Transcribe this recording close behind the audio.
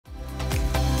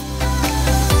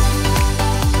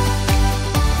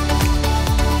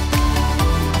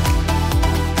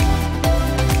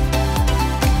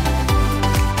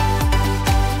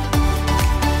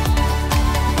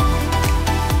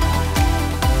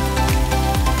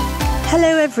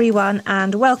Hello everyone,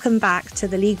 and welcome back to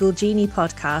the Legal Genie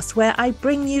Podcast, where I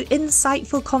bring you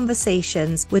insightful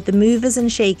conversations with the movers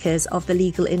and shakers of the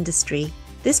legal industry.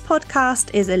 This podcast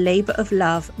is a labour of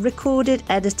love, recorded,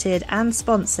 edited and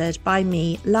sponsored by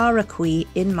me, Lara Quie,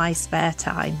 in my spare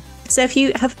time. So if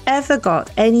you have ever got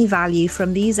any value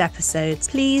from these episodes,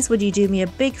 please would you do me a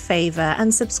big favour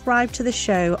and subscribe to the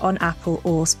show on Apple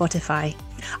or Spotify.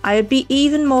 I would be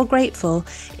even more grateful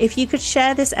if you could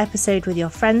share this episode with your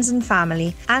friends and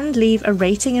family and leave a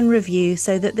rating and review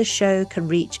so that the show can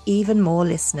reach even more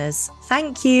listeners.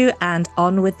 Thank you, and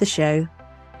on with the show.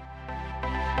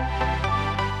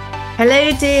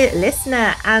 Hello, dear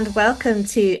listener, and welcome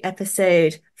to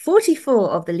episode 44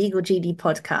 of the Legal Genie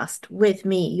Podcast with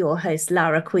me, your host,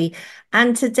 Lara Quie.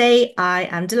 And today I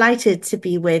am delighted to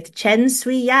be with Chen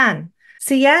Siyuan.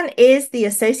 Siyuan is the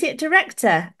Associate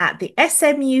Director at the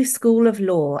SMU School of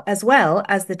Law, as well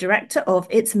as the Director of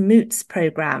its Moots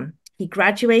program. He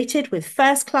graduated with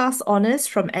first-class honours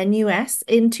from NUS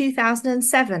in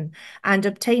 2007 and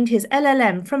obtained his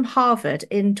LLM from Harvard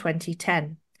in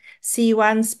 2010.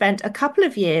 Siyuan spent a couple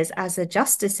of years as a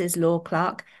Justice's Law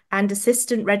Clerk and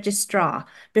Assistant Registrar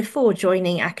before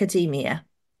joining academia.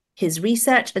 His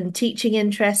research and teaching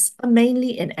interests are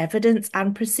mainly in evidence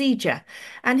and procedure,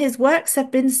 and his works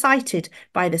have been cited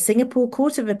by the Singapore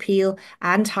Court of Appeal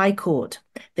and High Court,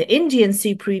 the Indian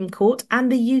Supreme Court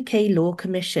and the UK Law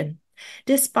Commission.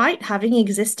 Despite having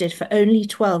existed for only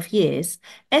 12 years,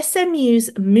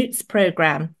 SMU's Moots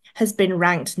program has been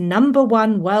ranked number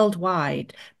 1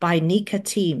 worldwide by NICA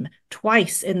team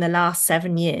twice in the last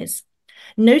 7 years.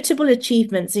 Notable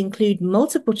achievements include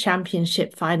multiple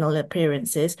championship final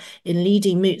appearances in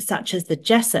leading moots such as the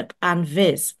Jessup and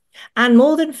Viz, and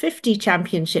more than 50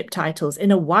 championship titles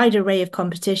in a wide array of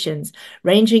competitions,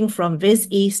 ranging from Viz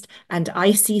East and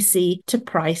ICC to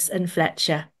Price and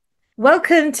Fletcher.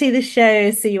 Welcome to the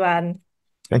show, Siyuan.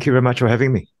 Thank you very much for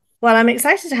having me. Well, I'm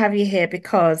excited to have you here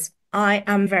because I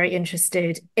am very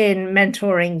interested in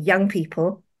mentoring young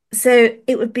people. So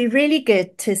it would be really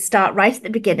good to start right at the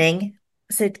beginning.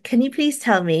 So can you please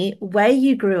tell me where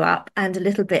you grew up and a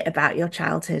little bit about your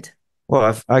childhood?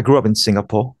 Well, I grew up in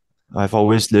Singapore. I've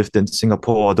always lived in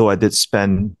Singapore, although I did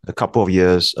spend a couple of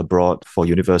years abroad for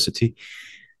university.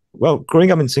 Well,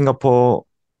 growing up in Singapore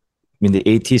in the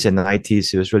 80s and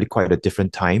 90s, it was really quite a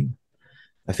different time.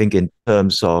 I think in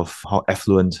terms of how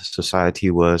affluent society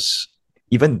was,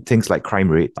 even things like crime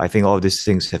rate, I think all of these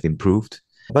things have improved.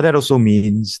 But that also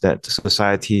means that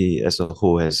society as a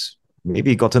whole has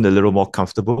maybe gotten a little more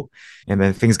comfortable. And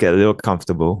when things get a little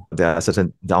comfortable, there are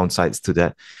certain downsides to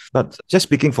that. But just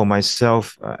speaking for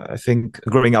myself, I think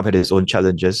growing up had its own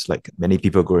challenges, like many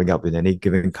people growing up in any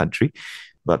given country.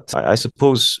 But I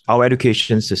suppose our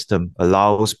education system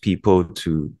allows people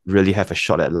to really have a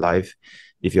shot at life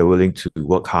if you're willing to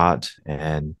work hard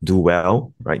and do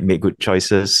well, right? Make good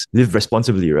choices, live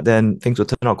responsibly, right? Then things will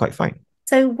turn out quite fine.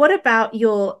 So what about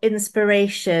your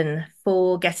inspiration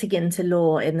for getting into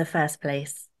law in the first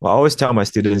place? Well, I always tell my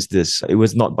students this, it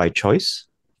was not by choice.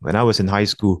 When I was in high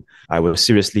school, I was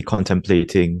seriously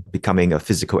contemplating becoming a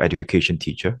physical education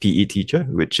teacher, PE teacher,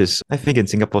 which is, I think in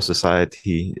Singapore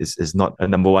society, is not a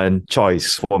number one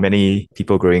choice for many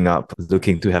people growing up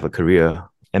looking to have a career.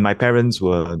 And my parents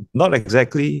were not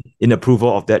exactly in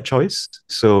approval of that choice.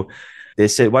 So they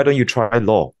said, why don't you try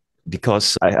law?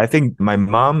 Because I think my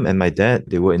mom and my dad,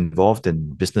 they were involved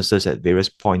in businesses at various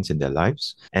points in their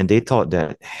lives. And they thought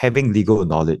that having legal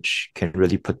knowledge can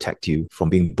really protect you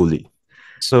from being bullied.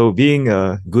 So being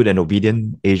a good and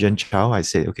obedient Asian child, I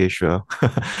said, okay, sure.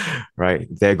 Right,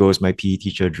 there goes my PE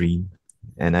teacher dream.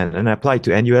 And I applied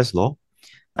to NUS Law.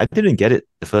 I didn't get it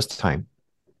the first time.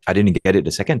 I didn't get it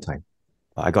the second time.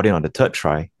 I got in on the third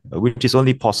try, which is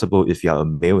only possible if you're a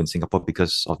male in Singapore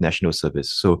because of national service.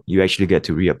 So you actually get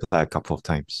to reapply a couple of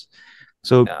times.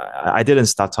 So I didn't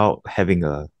start out having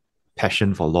a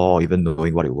passion for law or even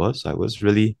knowing what it was. I was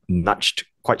really nudged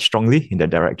quite strongly in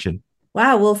that direction.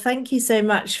 Wow, well, thank you so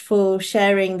much for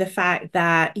sharing the fact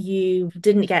that you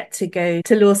didn't get to go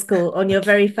to law school on your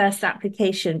very first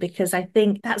application, because I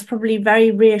think that's probably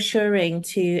very reassuring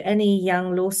to any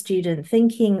young law student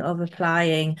thinking of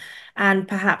applying and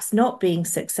perhaps not being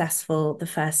successful the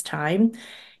first time.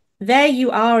 There you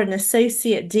are, an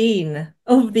associate dean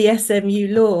of the SMU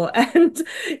Law, and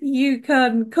you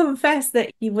can confess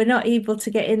that you were not able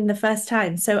to get in the first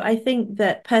time. So I think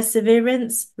that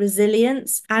perseverance,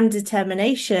 resilience, and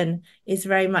determination is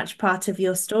very much part of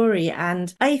your story.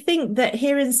 And I think that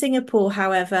here in Singapore,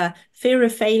 however, fear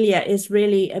of failure is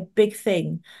really a big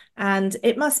thing. And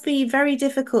it must be very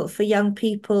difficult for young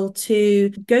people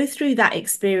to go through that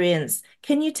experience.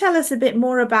 Can you tell us a bit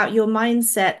more about your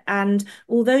mindset? And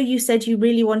although you said you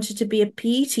really wanted to be a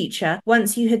PE teacher,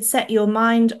 once you had set your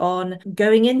mind on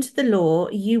going into the law,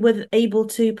 you were able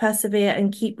to persevere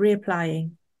and keep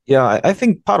reapplying. Yeah, I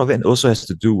think part of it also has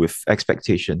to do with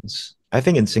expectations. I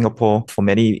think in Singapore, for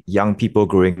many young people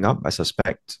growing up, I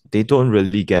suspect they don't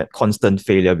really get constant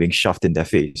failure being shoved in their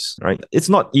face, right? It's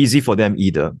not easy for them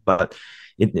either, but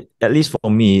at least for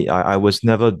me, I was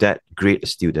never that great a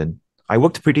student. I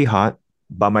worked pretty hard,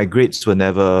 but my grades were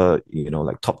never,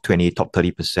 like top 20, top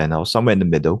 30%. I was somewhere in the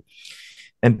middle.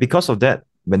 And because of that,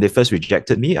 when they first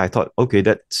rejected me, I thought, okay,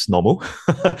 that's normal,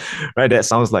 right? That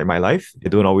sounds like my life. I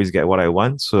don't always get what I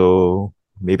want. So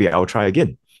maybe I'll try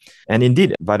again. And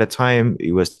indeed, by the time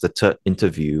it was the third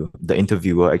interview, the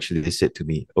interviewer actually said to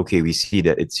me, okay, we see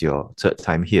that it's your third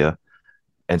time here.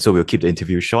 And so we'll keep the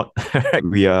interview short.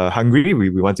 We are hungry. We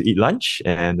want to eat lunch,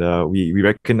 and we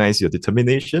recognize your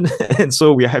determination. And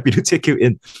so we are happy to take you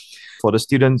in. For the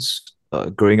students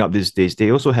growing up these days,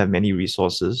 they also have many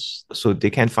resources. So they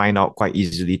can find out quite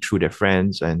easily through their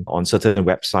friends and on certain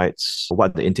websites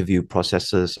what the interview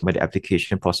processes, what the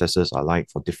application processes are like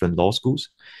for different law schools.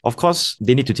 Of course,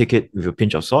 they need to take it with a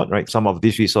pinch of salt, right? Some of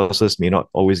these resources may not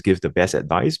always give the best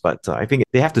advice, but I think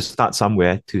they have to start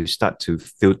somewhere to start to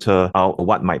filter out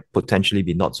what might potentially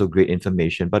be not so great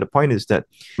information. But the point is that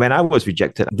when I was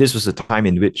rejected, this was a time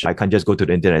in which I can't just go to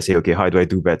the internet and say, okay, how do I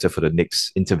do better for the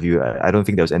next interview? I don't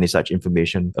think there was any such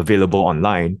information available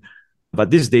online.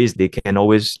 But these days, they can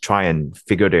always try and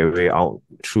figure their way out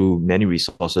through many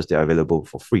resources that are available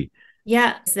for free.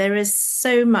 Yeah, there is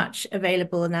so much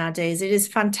available nowadays. It is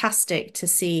fantastic to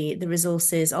see the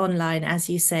resources online, as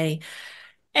you say.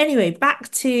 Anyway,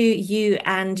 back to you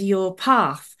and your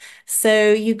path.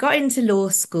 So you got into law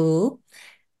school.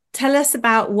 Tell us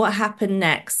about what happened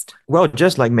next. Well,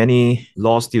 just like many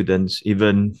law students,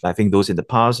 even I think those in the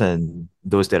past and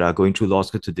those that are going through law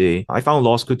school today, I found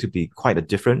law school to be quite a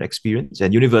different experience,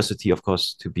 and university, of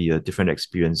course, to be a different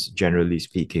experience, generally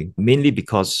speaking, mainly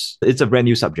because it's a brand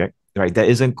new subject, right? There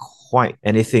isn't quite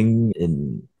anything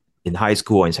in high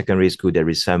school or in secondary school that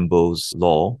resembles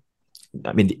law.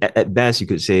 I mean, at best, you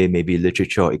could say maybe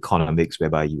literature or economics,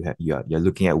 whereby you're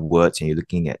looking at words and you're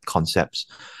looking at concepts.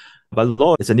 But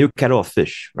law is a new kettle of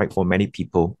fish, right, for many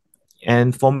people.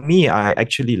 And for me, I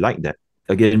actually like that.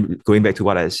 Again, going back to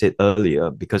what I said earlier,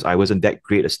 because I wasn't that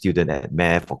great a student at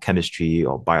math or chemistry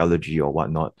or biology or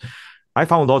whatnot, I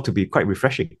found law to be quite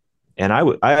refreshing. And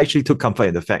I actually took comfort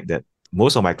in the fact that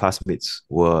most of my classmates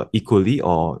were equally,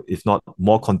 or if not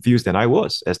more confused than I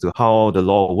was as to how the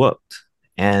law worked.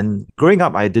 And growing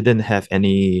up, I didn't have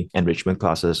any enrichment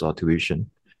classes or tuition.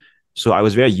 So I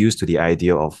was very used to the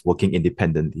idea of working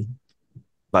independently.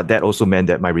 But that also meant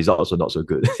that my results were not so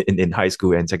good in high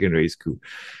school and secondary school.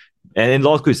 And in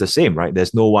law school, it's the same, right?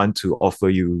 There's no one to offer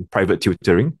you private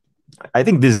tutoring. I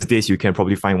think these days you can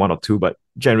probably find one or two, but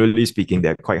generally speaking,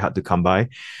 they're quite hard to come by.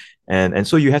 And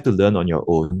so you have to learn on your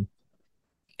own.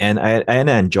 And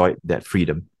I enjoyed that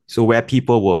freedom. So where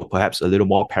people were perhaps a little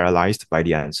more paralyzed by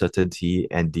the uncertainty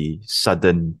and the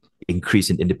sudden increase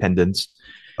in independence,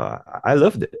 I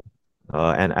loved it.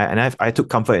 I took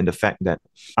comfort in the fact that,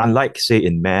 unlike, say,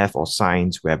 in math or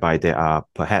science, whereby there are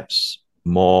perhaps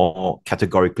more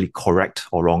categorically correct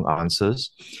or wrong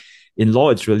answers, in law,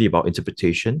 it's really about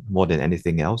interpretation more than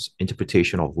anything else,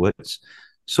 interpretation of words.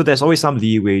 So there's always some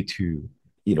leeway to,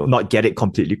 not get it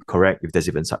completely correct if there's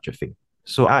even such a thing.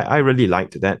 So I really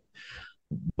liked that.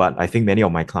 But I think many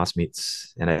of my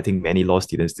classmates, and I think many law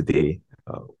students today,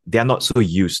 they are not so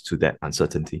used to that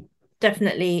uncertainty.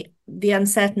 Definitely, the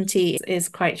uncertainty is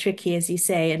quite tricky, as you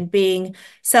say, and being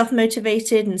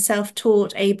self-motivated and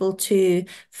self-taught, able to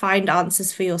find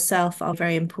answers for yourself are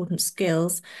very important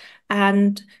skills.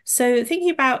 And so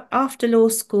thinking about after law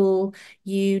school,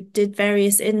 you did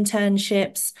various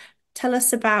internships. Tell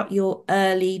us about your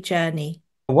early journey.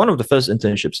 One of the first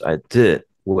internships I did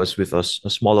was with a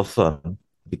smaller firm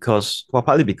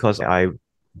partly because I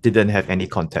didn't have any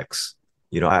contacts.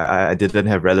 I didn't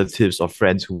have relatives or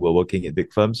friends who were working in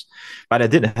big firms, but I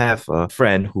did have a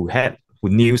friend who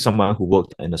knew someone who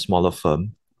worked in a smaller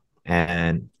firm,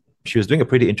 and she was doing a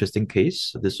pretty interesting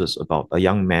case. This was about a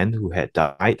young man who had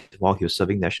died while he was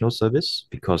serving national service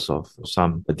because of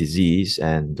some disease,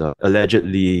 and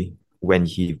allegedly, when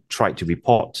he tried to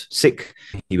report sick,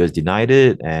 he was denied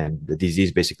it, and the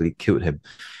disease basically killed him.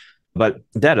 But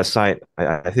that aside,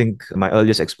 I think my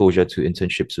earliest exposure to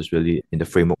internships was really in the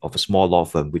framework of a small law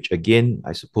firm, which again,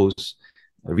 I suppose,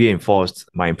 reinforced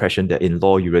my impression that in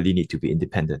law, you really need to be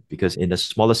independent, because in a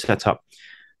smaller setup,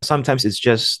 Sometimes it's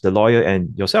just the lawyer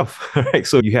and yourself, right?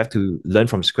 So you have to learn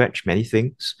from scratch many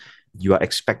things. You are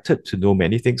expected to know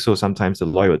many things. So sometimes the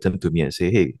lawyer will turn to me and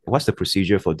say, hey, what's the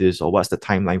procedure for this? Or what's the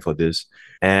timeline for this?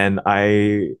 And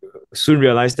I soon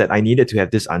realized that I needed to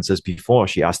have these answers before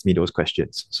she asked me those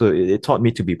questions. So it taught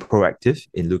me to be proactive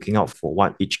in looking out for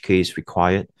what each case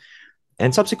required.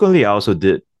 And subsequently, I also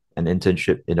did an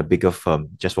internship in a bigger firm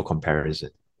just for comparison.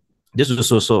 This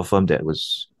was also a firm that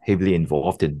was heavily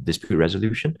involved in dispute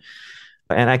resolution.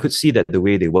 And I could see that the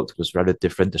way they worked was rather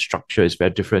different. The structure is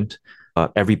very different.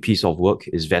 Every piece of work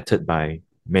is vetted by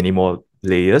many more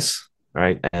layers,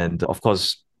 right? And of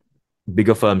course,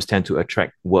 bigger firms tend to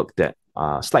attract work that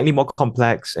are slightly more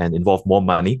complex and involve more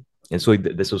money. And so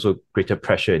there's also greater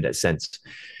pressure in that sense.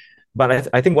 But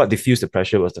I think what diffused the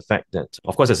pressure was the fact that,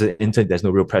 of course, as an intern, there's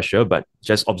no real pressure, but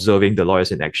just observing the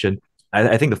lawyers in action,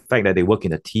 I think the fact that they work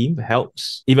in a team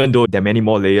helps, even though there are many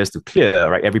more layers to clear,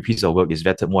 right? Every piece of work is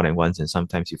vetted more than once. And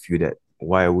sometimes you feel that,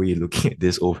 why are we looking at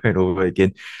this over and over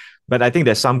again? But I think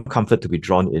there's some comfort to be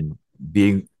drawn in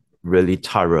being really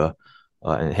thorough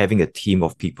and having a team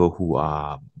of people who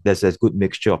are, there's a good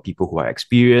mixture of people who are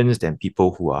experienced and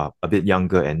people who are a bit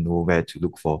younger and know where to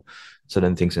look for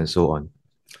certain things and so on.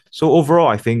 So overall,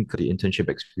 I think the internship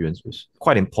experience was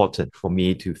quite important for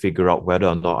me to figure out whether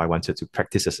or not I wanted to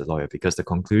practice as a lawyer, because the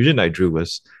conclusion I drew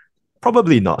was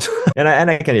probably not. And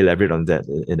I can elaborate on that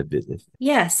in a bit.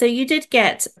 Yeah, so you did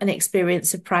get an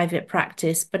experience of private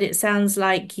practice, but it sounds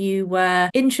like you were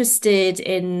interested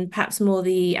in perhaps more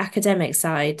the academic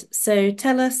side. So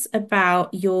tell us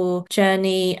about your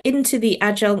journey into the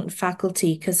adjunct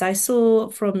faculty, because I saw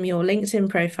from your LinkedIn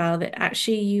profile that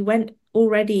actually you went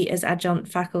already as adjunct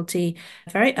faculty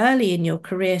very early in your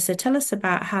career. So tell us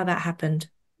about how that happened.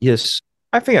 Yes,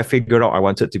 I think I figured out I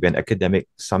wanted to be an academic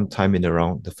sometime in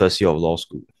around the first year of law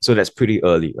school. So that's pretty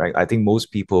early, right? I think most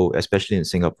people, especially in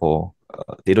Singapore,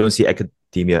 they don't see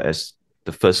academia as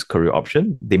the first career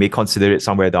option. They may consider it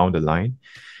somewhere down the line.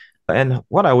 And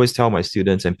what I always tell my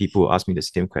students and people who ask me the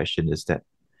same question is that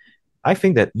I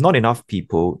think that not enough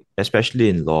people, especially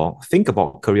in law, think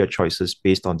about career choices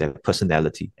based on their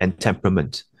personality and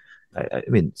temperament. I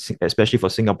mean, especially for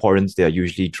Singaporeans, they are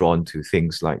usually drawn to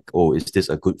things like, oh, is this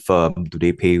a good firm? Do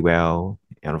they pay well?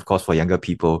 And of course, for younger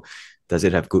people, does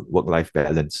it have good work-life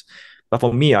balance? But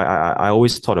for me, I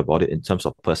always thought about it in terms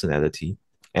of personality.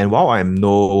 And while I'm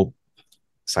no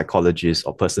psychologist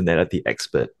or personality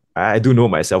expert, I do know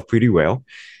myself pretty well.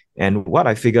 And what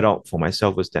I figured out for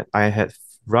myself was that I had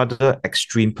rather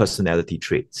extreme personality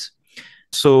traits.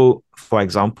 So, for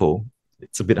example,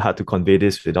 it's a bit hard to convey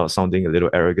this without sounding a little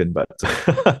arrogant, but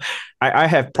I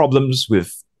have problems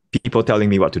with people telling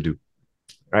me what to do.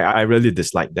 Right? I really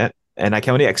dislike that. And I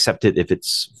can only accept it if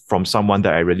it's from someone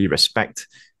that I really respect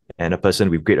and a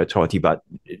person with great authority. But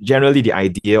generally, the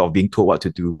idea of being told what to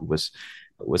do was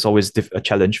always a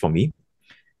challenge for me.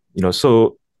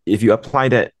 So if you apply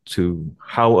that to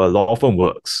how a law firm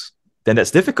works, then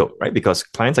that's difficult, right? Because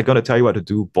clients are going to tell you what to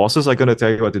do, bosses are going to tell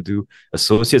you what to do,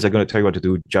 associates are going to tell you what to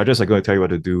do, judges are going to tell you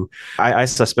what to do. I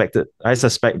suspect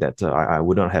that I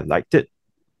would not have liked it.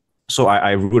 So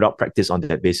I ruled out practice on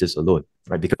that basis alone,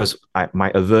 right? Because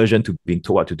my aversion to being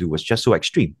told what to do was just so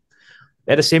extreme.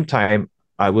 At the same time,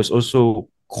 I was also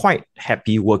quite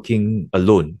happy working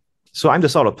alone. So I'm the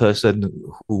sort of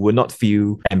person who would not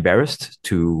feel embarrassed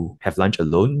to have lunch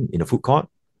alone in a food court,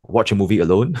 watch a movie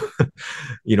alone,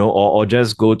 or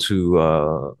just go to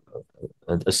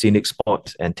a scenic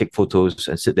spot and take photos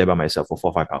and sit there by myself for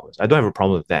 4 or 5 hours. I don't have a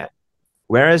problem with that.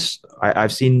 Whereas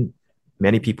I've seen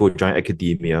many people join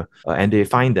academia and they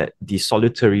find that the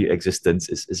solitary existence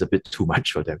is a bit too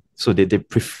much for them. So they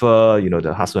prefer,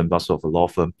 the hustle and bustle of a law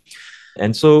firm.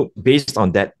 And so based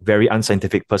on that very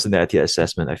unscientific personality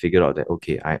assessment, I figured out that,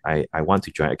 okay, I want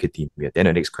to join academia. Then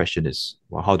the next question is,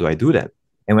 well, how do I do that?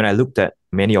 And when I looked at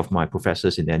many of my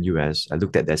professors in NUS, I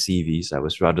looked at their CVs, I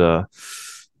was rather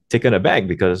taken aback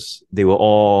because they were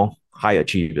all high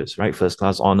achievers, right? First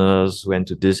class honors, went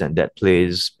to this and that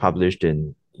place, published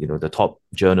in the top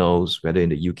journals, whether in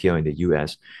the UK or in the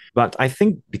US. But I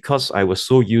think because I was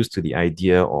so used to the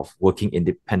idea of working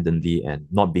independently and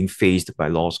not being phased by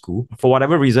law school, for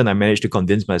whatever reason, I managed to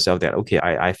convince myself that, okay,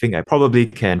 I think I probably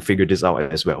can figure this out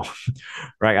as well,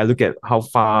 right? I look at how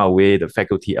far away the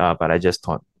faculty are, but I just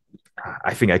thought,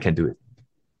 I think I can do it.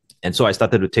 And so I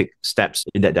started to take steps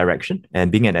in that direction.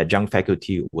 And being an adjunct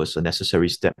faculty was a necessary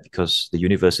step because the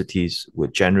universities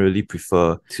would generally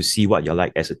prefer to see what you're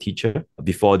like as a teacher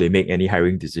before they make any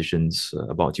hiring decisions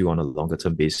about you on a longer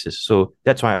term basis. So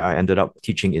that's why I ended up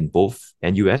teaching in both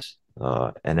NUS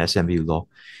and SMU Law.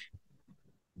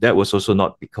 That was also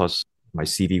not because my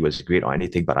CV was great or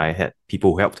anything, but I had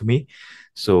people who helped me.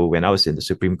 So when I was in the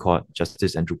Supreme Court,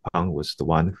 Justice Andrew Pang was the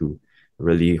one who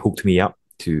really hooked me up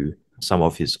to some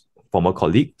of his former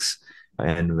colleagues.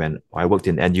 And when I worked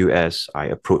in NUS, I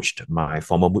approached my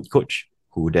former moot coach,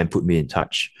 who then put me in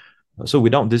touch. So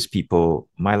without these people,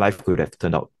 my life could have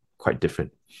turned out quite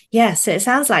different. Yeah, so it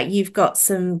sounds like you've got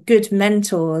some good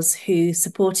mentors who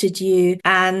supported you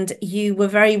and you were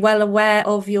very well aware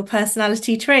of your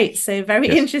personality traits. So very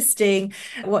Yes. interesting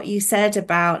what you said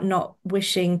about not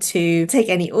wishing to take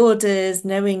any orders,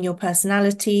 knowing your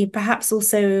personality. Perhaps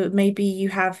also maybe you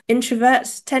have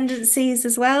introvert tendencies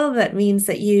as well. That means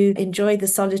that you enjoy the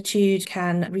solitude,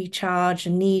 can recharge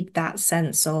and need that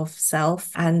sense of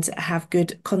self and have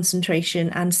good concentration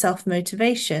and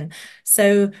self-motivation.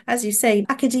 So, as you say,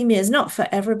 academia is not for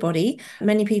everybody.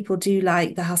 Many people do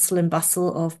like the hustle and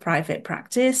bustle of private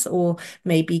practice or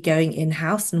maybe going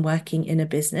in-house and working in a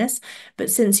business. But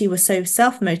since you were so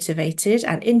self-motivated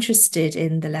and interested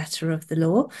in the letter of the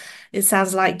law, it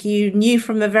sounds like you knew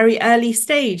from a very early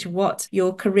stage what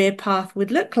your career path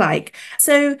would look like.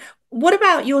 So, what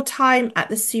about your time at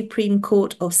the Supreme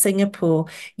Court of Singapore?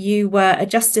 You were a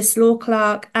Justice Law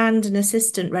Clerk and an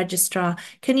Assistant Registrar.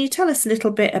 Can you tell us a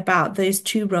little bit about those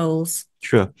two roles?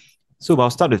 Sure. So I'll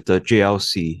start with the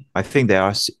JLC. I think there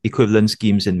are equivalent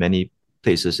schemes in many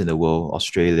places in the world,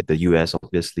 Australia, the US,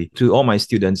 obviously. To all my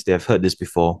students, they have heard this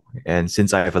before. And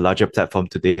since I have a larger platform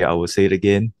today, I will say it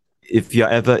again. If you're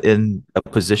ever in a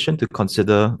position to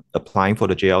consider applying for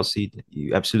the JLC,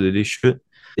 you absolutely should.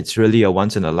 It's really a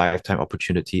once in a lifetime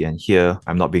opportunity. And here,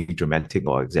 I'm not being dramatic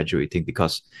or exaggerating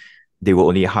because they will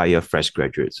only hire fresh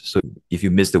graduates. So if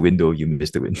you miss the window, you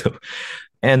miss the window.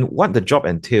 And what the job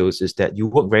entails is that you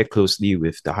work very closely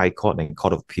with the High Court and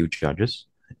Court of Appeal judges.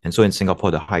 And so in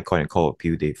Singapore, the High Court and Court of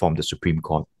Appeal, they form the Supreme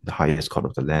Court, the highest court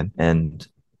of the land. And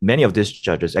many of these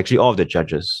judges, actually all of the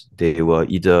judges, they were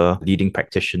either leading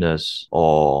practitioners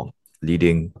or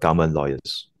leading government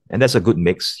lawyers. And that's a good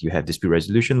mix. You have dispute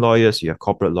resolution lawyers, you have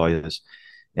corporate lawyers,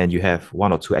 and you have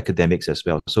one or two academics as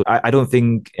well. So I don't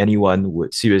think anyone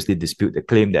would seriously dispute the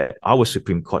claim that our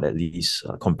Supreme Court at least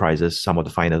comprises some of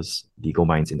the finest legal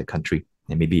minds in the country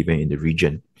and maybe even in the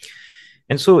region.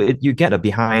 And so you get a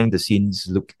behind the scenes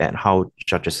look at how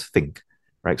judges think,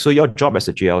 right? So your job as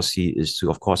a JLC is to,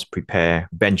 of course, prepare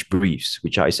bench briefs,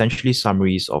 which are essentially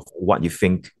summaries of what you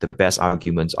think the best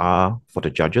arguments are for the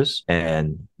judges.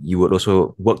 And you would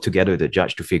also work together with the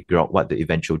judge to figure out what the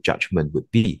eventual judgment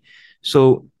would be.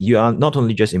 So you are not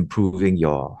only just improving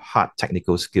your hard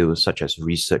technical skills, such as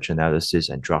research analysis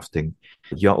and drafting,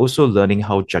 you're also learning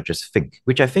how judges think,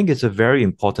 which I think is a very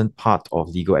important part of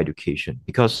legal education.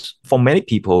 Because for many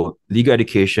people, legal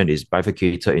education is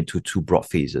bifurcated into two broad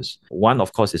phases. One,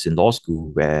 of course, is in law school,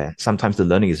 where sometimes the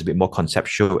learning is a bit more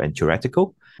conceptual and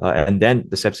theoretical. And then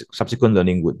the subsequent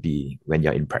learning would be when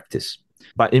you're in practice.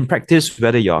 But in practice,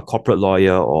 whether you're a corporate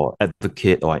lawyer or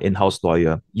advocate or an in-house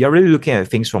lawyer, you're really looking at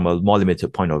things from a more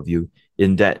limited point of view,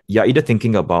 in that you're either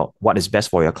thinking about what is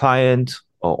best for your client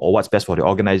or what's best for the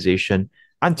organization.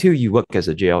 Until you work as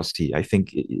a JLC, I think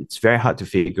it's very hard to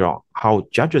figure out how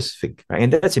judges think, right?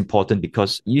 And that's important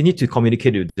because you need to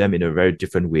communicate with them in a very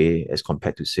different way as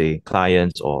compared to, say,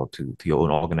 clients or to your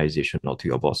own organization or to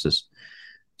your bosses.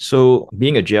 So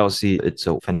being a JLC, it's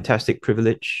a fantastic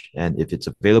privilege. And if it's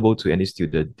available to any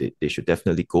student, they should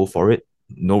definitely go for it.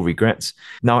 No regrets.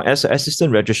 Now, as an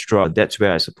assistant registrar, that's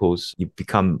where I suppose you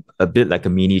become a bit like a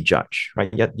mini judge,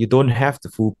 right? Yet you don't have the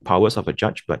full powers of a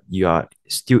judge, but you are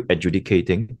still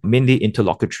adjudicating mainly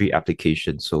interlocutory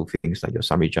applications. So things like your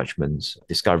summary judgments,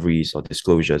 discoveries or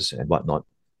disclosures and whatnot.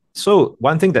 So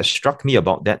one thing that struck me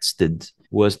about that stint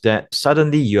was that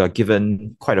suddenly you are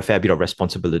given quite a fair bit of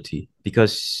responsibility,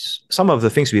 because some of the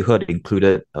things we heard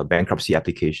included bankruptcy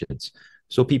applications.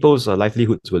 So people's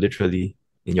livelihoods were literally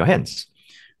in your hands,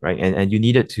 right? And you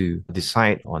needed to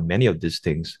decide on many of these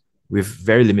things with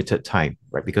very limited time,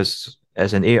 right? Because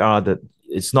as an AR, that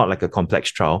it's not like a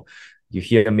complex trial. You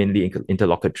hear mainly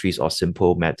interlocutories or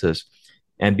simple matters.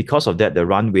 And because of that, the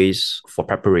runways for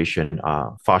preparation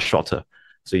are far shorter.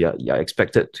 So you're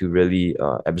expected to really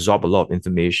absorb a lot of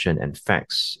information and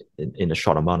facts in a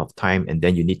short amount of time, and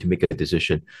then you need to make a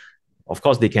decision. Of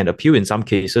course, they can appeal in some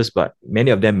cases, but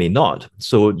many of them may not.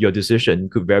 So your decision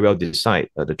could very well decide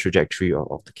the trajectory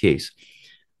of the case.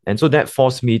 And so that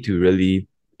forced me to really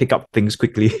pick up things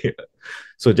quickly.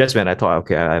 So just when I thought,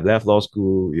 okay, I left law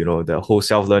school, the whole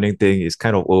self-learning thing is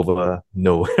kind of over.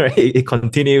 No, it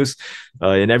continues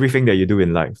in everything that you do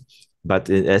in life.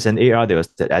 But as an AR, there was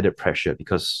that added pressure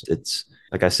because it's,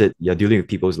 like I said, you're dealing with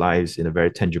people's lives in a very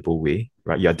tangible way,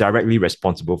 right? You're directly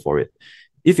responsible for it.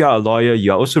 if you're a lawyer,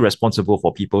 you're also responsible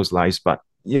for people's lives. But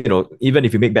even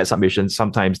if you make bad submissions,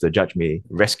 sometimes the judge may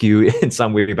rescue you in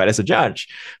some way. But as a judge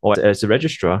or as a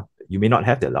registrar, you may not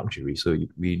have that luxury. So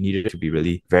we needed to be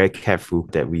really very careful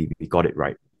that we got it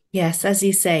right. Yes, as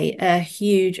you say, a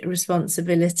huge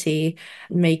responsibility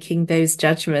making those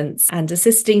judgments and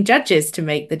assisting judges to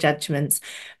make the judgments.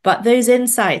 But those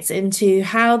insights into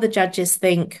how the judges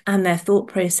think and their thought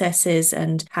processes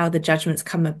and how the judgments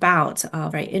come about are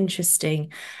very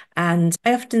interesting. And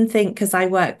I often think, because I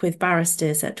work with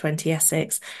barristers at 20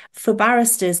 Essex, for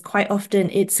barristers, quite often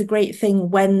it's a great thing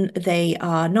when they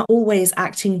are not always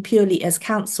acting purely as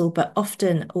counsel, but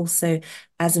often also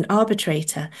as an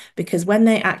arbitrator, because when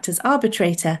they act as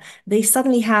arbitrator, they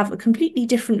suddenly have a completely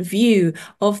different view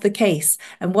of the case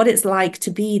and what it's like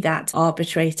to be that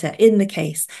arbitrator in the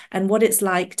case and what it's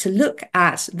like to look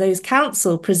at those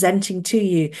counsel presenting to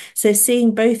you. So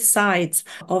seeing both sides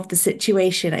of the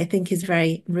situation, I think, is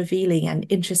very revealing and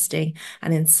interesting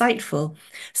and insightful.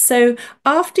 So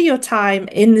after your time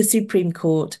in the Supreme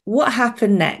Court, what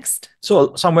happened next?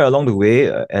 So somewhere along the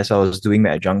way, as I was doing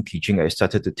my adjunct teaching, I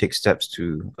started to take steps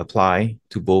to apply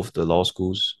to both the law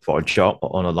schools for a job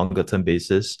on a longer term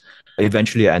basis.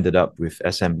 Eventually, I ended up with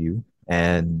SMU.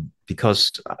 And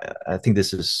because I think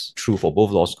this is true for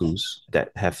both law schools that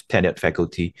have tenured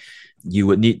faculty, you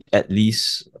would need at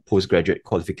least a postgraduate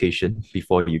qualification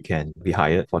before you can be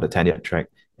hired for the tenured track.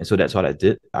 And so that's what I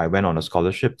did. I went on a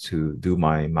scholarship to do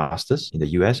my master's in the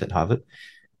US at Harvard.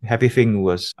 Happy thing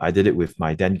was I did it with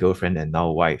my then girlfriend and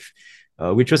now wife,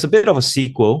 which was a bit of a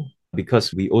sequel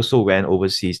because we also went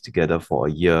overseas together for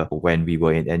a year when we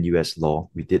were in NUS Law.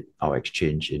 We did our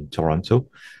exchange in Toronto.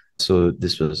 So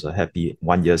this was a happy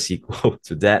 1 year sequel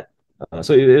to that.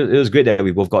 So it was great that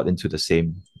we both got into the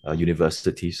same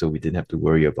university, so we didn't have to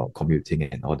worry about commuting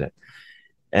and all that.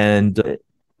 And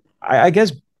I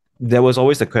guess there was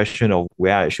always the question of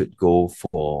where I should go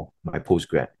for my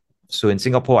postgrad. So in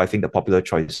Singapore, I think the popular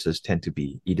choices tend to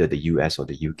be either the US or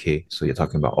the UK. So you're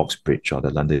talking about Oxbridge or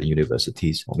the London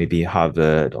universities, or maybe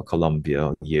Harvard or Columbia,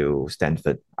 or Yale,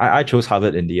 Stanford. I chose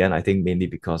Harvard in the end, I think mainly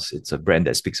because it's a brand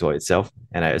that speaks for itself.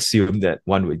 And I assumed that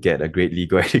one would get a great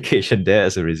legal education there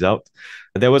as a result.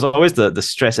 There was always the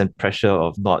stress and pressure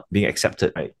of not being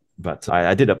accepted, right? But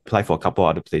I did apply for a couple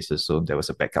other places, so there was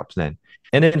a backup plan.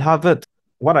 And in Harvard,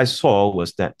 what I saw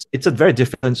was that it's a very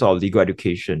different sort of legal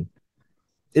education.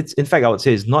 It's, in fact, I would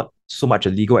say it's not so much a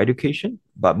legal education,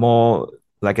 but more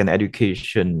like an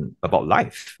education about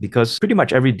life. Because pretty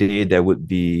much every day there would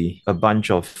be a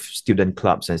bunch of student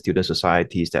clubs and student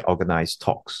societies that organize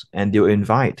talks, and they'll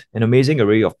invite an amazing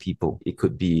array of people. It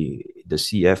could be the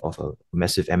CF of a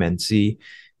massive MNC.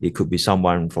 It could be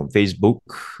someone from Facebook,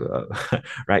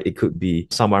 right? It could be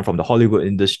someone from the Hollywood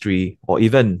industry or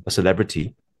even a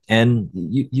celebrity. And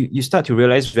you start to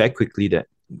realize very quickly that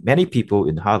many people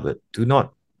in Harvard do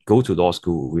not go to law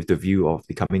school with the view of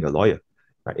becoming a lawyer.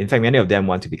 Right? In fact, many of them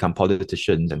want to become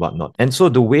politicians and whatnot. And so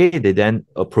the way they then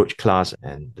approach class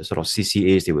and the sort of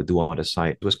CCAs they would do on the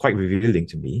side was quite revealing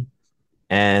to me.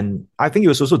 And I think it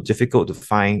was also difficult to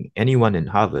find anyone in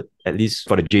Harvard, at least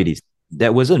for the JDs,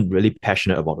 that wasn't really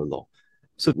passionate about the law.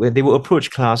 So when they would approach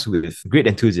class with great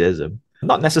enthusiasm,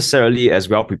 not necessarily as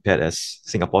well prepared as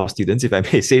Singapore students, if I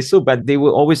may say so, but they were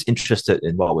always interested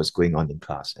in what was going on in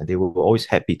class, and they were always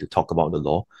happy to talk about the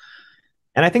law.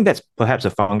 And I think that's perhaps a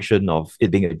function of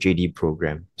it being a JD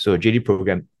program. So a JD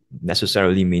program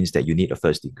necessarily means that you need a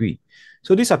first degree.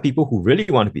 So these are people who really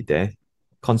want to be there,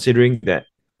 considering that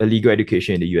a legal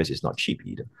education in the US is not cheap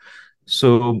either.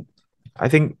 So I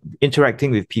think interacting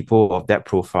with people of that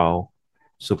profile,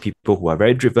 so people who are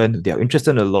very driven, they are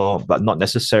interested in the law, but not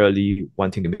necessarily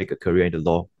wanting to make a career in the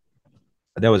law.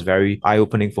 That was very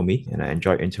eye-opening for me, and I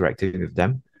enjoyed interacting with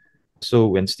them. So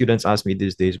when students ask me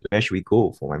these days, where should we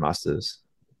go for my master's?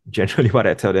 Generally, what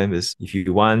I tell them is, if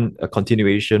you want a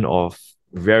continuation of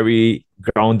very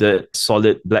grounded,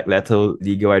 solid black letter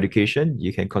legal education,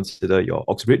 you can consider your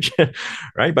Oxbridge,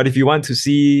 right? But if you want to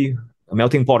see a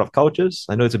melting pot of cultures,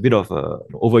 I know it's a bit of an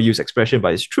overused expression,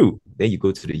 but it's true. Then you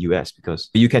go to the US because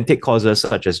you can take courses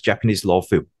such as Japanese law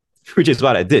film, which is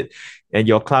what I did. And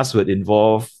your class would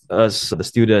involve us, the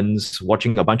students,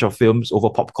 watching a bunch of films over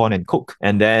popcorn and Coke,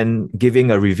 and then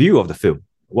giving a review of the film.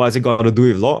 What has it got to do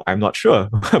with law? I'm not sure,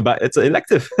 but it's an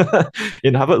elective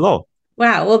in Harvard Law.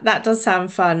 Wow, well, that does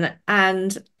sound fun.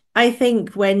 And I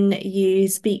think when you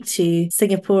speak to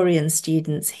Singaporean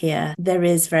students here, there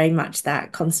is very much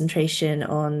that concentration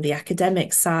on the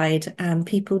academic side, and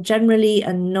people generally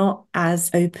are not as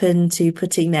open to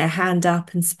putting their hand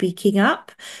up and speaking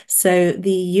up. So the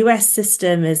US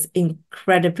system is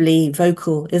incredibly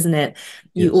vocal, isn't it?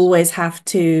 You Yes. always have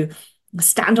to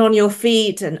stand on your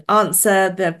feet and answer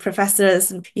the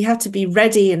professors. You have to be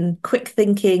ready and quick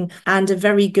thinking and a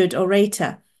very good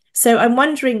orator. So I'm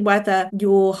wondering whether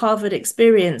your Harvard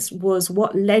experience was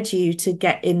what led you to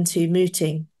get into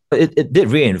mooting. It did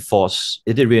reinforce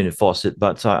it,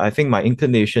 but I think my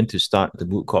inclination to start the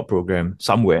Moot Court program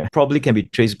somewhere probably can be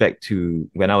traced back to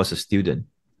when I was a student.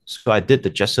 So I did the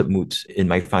Jessup Moots in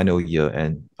my final year,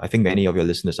 and I think many of your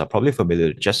listeners are probably familiar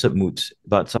with Jessup Moots,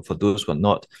 but for those who are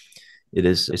not, it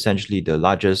is essentially the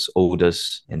largest,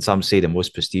 oldest, and some say the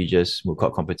most prestigious Moot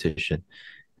Court competition.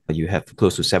 You have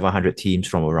close to 700 teams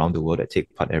from around the world that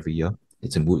take part every year.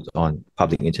 It's a moot on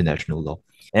public international law.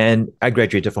 And I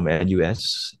graduated from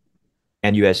NUS.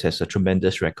 NUS has a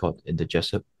tremendous record in the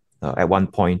Jessup. At one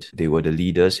point, they were the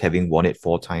leaders, having won it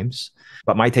 4 times.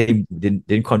 But my team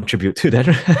didn't contribute to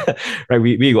that. Right?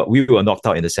 We were knocked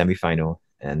out in the semi-final,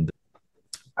 and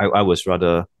I was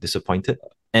rather disappointed.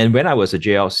 And when I was a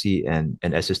JLC and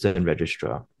an assistant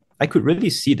registrar, I could really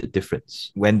see the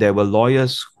difference when there were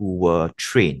lawyers who were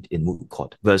trained in moot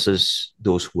court versus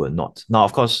those who were not. Now,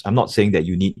 of course, I'm not saying that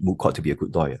you need moot court to be a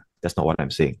good lawyer. That's not what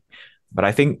I'm saying. But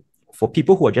I think for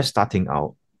people who are just starting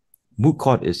out, moot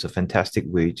court is a fantastic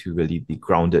way to really be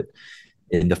grounded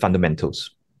in the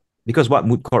fundamentals. Because what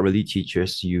moot court really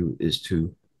teaches you is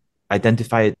to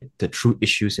identify the true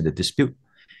issues in the dispute,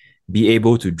 be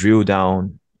able to drill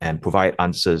down and provide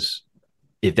answers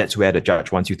if that's where the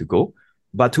judge wants you to go,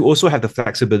 but to also have the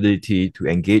flexibility to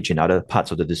engage in other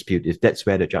parts of the dispute if that's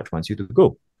where the judge wants you to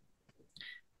go.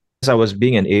 As I was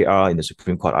being an AR in the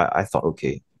Supreme Court, I thought,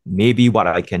 okay, maybe what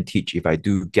I can teach if I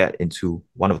do get into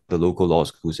one of the local law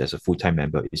schools as a full-time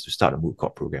member is to start a moot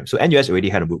court program. So NUS already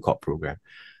had a moot court program,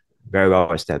 very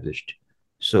well established.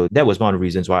 So that was one of the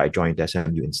reasons why I joined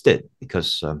SMU instead,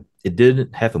 because it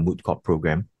didn't have a moot court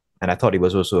program. And I thought it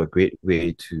was also a great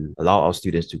way to allow our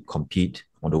students to compete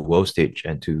on the world stage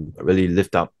and to really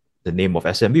lift up the name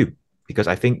of SMU. Because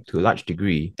I think to a large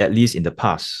degree, at least in the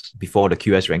past, before the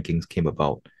QS rankings came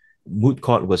about, moot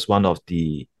court was one of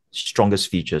the strongest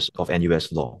features of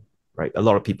NUS law, right? A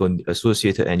lot of people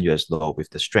associated NUS law with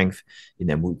the strength in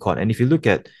their moot court. And if you look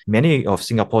at many of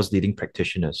Singapore's leading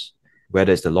practitioners,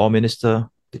 whether it's the law minister,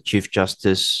 the chief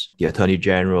justice, the attorney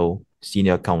general,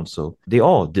 senior counsel, they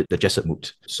all did the Jessup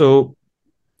Moot. So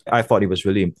I thought it was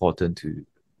really important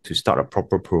to start a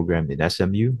proper program in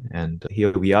SMU. And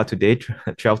here we are today,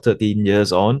 12, 13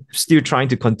 years on, still trying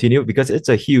to continue because it's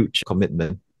a huge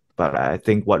commitment. But I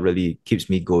think what really keeps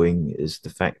me going is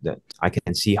the fact that I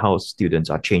can see how students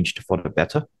are changed for the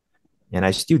better. And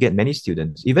I still get many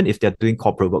students, even if they're doing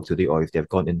corporate work today or if they've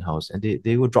gone in-house, and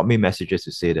they will drop me messages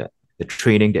to say that the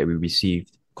training that we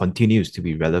received continues to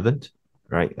be relevant,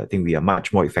 right? I think we are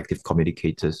much more effective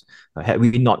communicators. Had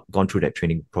we not gone through that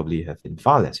training, probably have been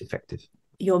far less effective.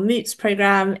 Your Moots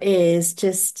program is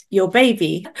just your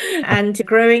baby and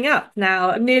growing up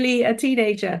now, nearly a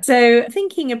teenager. So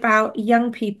thinking about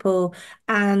young people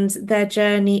and their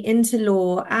journey into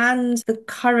law and the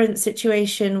current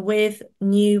situation with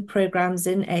new programs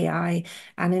in AI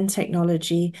and in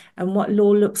technology and what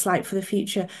law looks like for the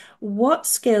future, what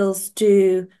skills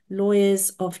do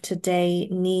lawyers of today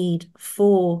need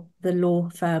for the law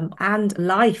firm and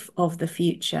life of the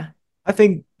future? I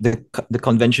think the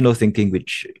conventional thinking,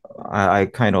 which I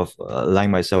kind of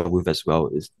align myself with as well,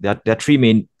 is that there are 3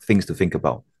 main things to think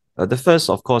about. The first,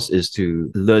 of course, is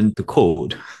to learn to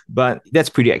code, but that's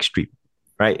pretty extreme,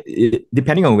 right?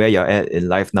 Depending on where you're at in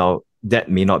life now, that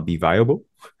may not be viable.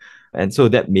 And so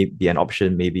that may be an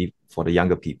option maybe for the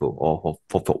younger people or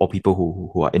for people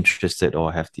who are interested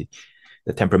or have the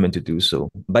temperament to do so.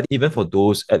 But even for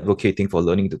those advocating for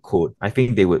learning the code, I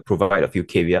think they would provide a few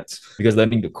caveats because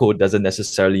learning the code doesn't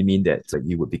necessarily mean that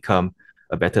you would become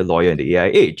a better lawyer in the AI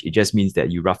age. It just means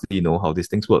that you roughly know how these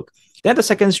things work. Then the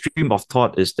second stream of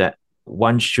thought is that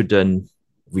one shouldn't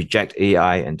reject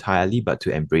AI entirely, but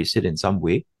to embrace it in some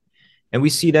way. And we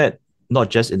see that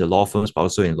not just in the law firms, but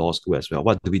also in law school as well.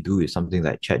 What do we do with something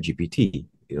like ChatGPT?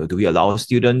 Do we allow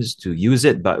students to use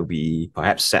it, but we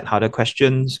perhaps set harder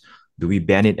questions? Do we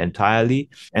ban it entirely?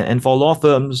 And for law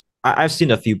firms, I've seen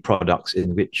a few products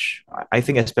in which I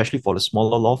think, especially for the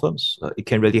smaller law firms, it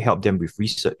can really help them with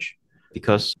research.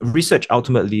 Because research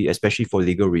ultimately, especially for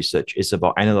legal research, is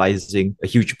about analyzing a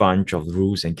huge bunch of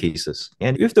rules and cases.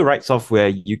 And with the right software,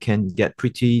 you can get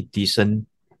pretty decent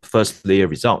first layer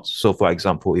results. So for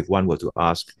example, if one were to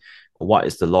ask, what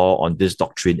is the law on this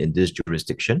doctrine in this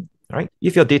jurisdiction, right?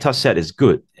 If your data set is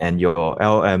good and your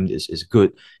LLM is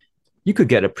good, you could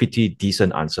get a pretty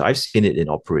decent answer. I've seen it in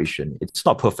operation. It's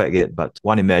not perfect yet, but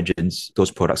one imagines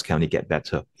those products can only get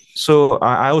better. So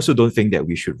I also don't think that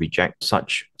we should reject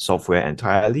such software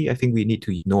entirely. I think we need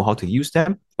to know how to use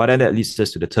them. But then that leads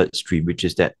us to the third stream, which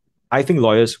is that I think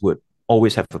lawyers would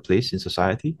always have a place in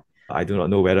society. I do not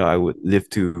know whether I would live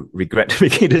to regret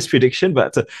making this prediction,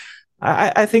 but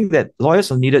I think that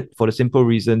lawyers are needed for the simple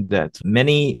reason that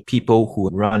many people who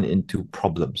run into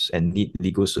problems and need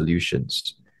legal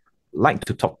solutions like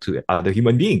to talk to other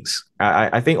human beings.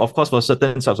 I think, of course, for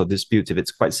certain sorts of disputes, if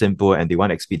it's quite simple and they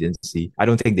want expediency, I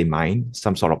don't think they mind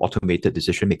some sort of automated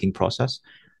decision-making process.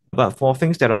 But for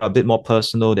things that are a bit more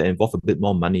personal, that involve a bit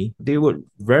more money, they would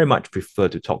very much prefer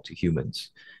to talk to humans.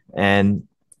 And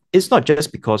it's not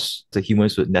just because the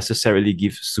humans would necessarily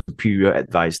give superior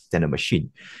advice than a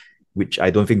machine, which I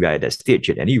don't think we're at that stage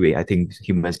yet anyway. I think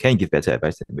humans can give better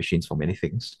advice than machines for many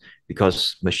things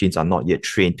because machines are not yet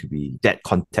trained to be that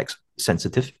context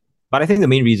sensitive. But I think the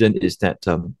main reason is that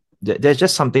there's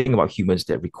just something about humans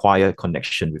that require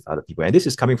connection with other people. And this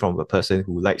is coming from a person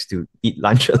who likes to eat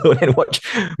lunch alone and watch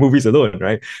movies alone,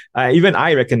 right? Even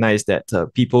I recognize that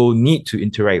people need to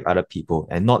interact with other people,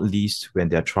 and not least when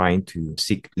they're trying to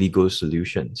seek legal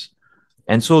solutions.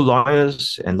 And so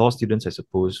lawyers and law students, I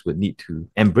suppose, would need to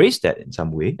embrace that in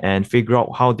some way and figure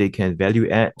out how they can value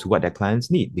add to what their clients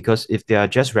need. Because if they are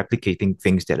just replicating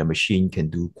things that a machine can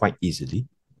do quite easily,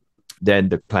 then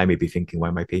the client may be thinking, why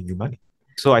am I paying you money?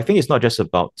 So I think it's not just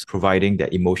about providing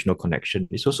that emotional connection.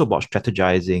 It's also about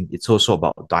strategizing. It's also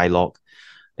about dialogue.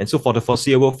 And so for the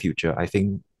foreseeable future, I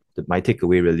think that my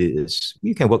takeaway really is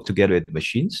we can work together with the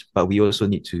machines, but we also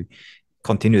need to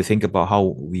continue to think about how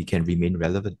we can remain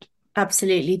relevant.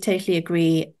 Absolutely, totally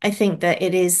agree. I think that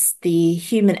it is the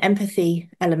human empathy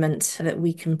element that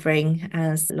we can bring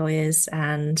as lawyers,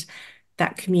 and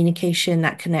that communication,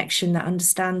 that connection, that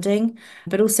understanding,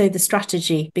 but also the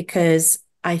strategy, because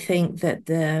I think that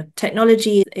the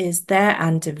technology is there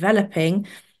and developing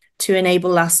to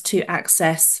enable us to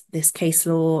access this case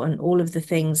law and all of the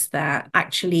things that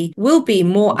actually will be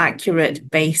more accurate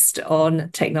based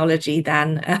on technology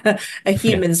than a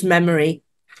human's memory.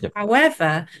 Yep.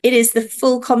 However, it is the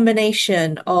full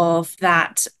combination of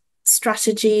that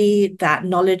strategy, that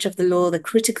knowledge of the law, the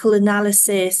critical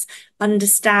analysis,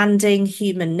 understanding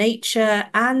human nature,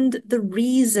 and the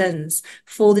reasons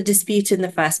for the dispute in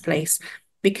the first place.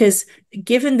 Because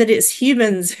given that it's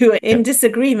humans who are in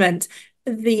disagreement,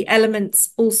 the elements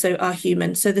also are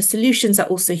human. So the solutions are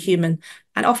also human.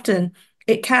 And often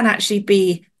it can actually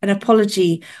be an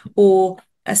apology or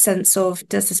a sense of,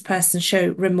 does this person show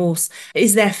remorse?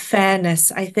 Is there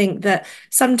fairness? I think that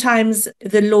sometimes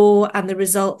the law and the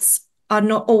results are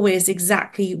not always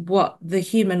exactly what the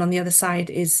human on the other side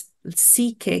is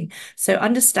seeking. So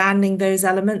understanding those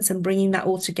elements and bringing that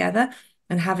all together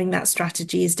and having that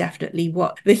strategy is definitely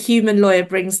what the human lawyer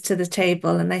brings to the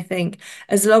table. And I think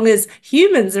as long as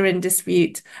humans are in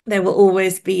dispute, there will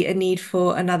always be a need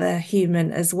for another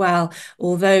human as well.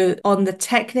 Although on the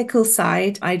technical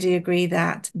side, I do agree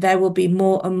that there will be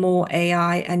more and more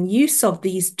AI and use of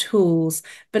these tools.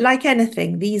 But like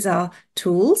anything, these are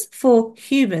tools for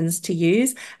humans to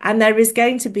use. And there is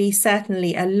going to be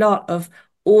certainly a lot of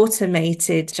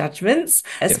automated judgments,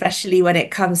 especially when it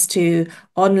comes to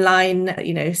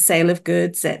online, sale of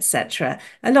goods, etc.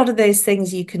 A lot of those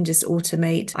things you can just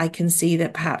automate. I can see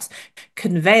that perhaps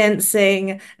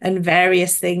conveyancing and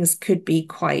various things could be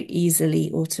quite easily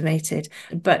automated,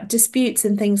 but disputes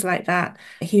and things like that,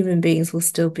 human beings will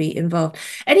still be involved.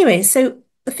 Anyway, so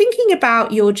thinking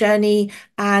about your journey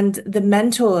and the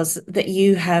mentors that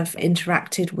you have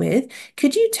interacted with,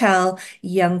 could you tell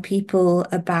young people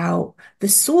about the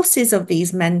sources of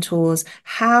these mentors?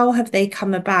 How have they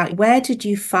come about? Where did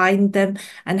you find them?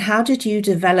 And how did you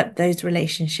develop those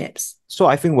relationships? So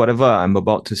I think whatever I'm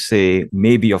about to say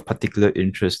may be of particular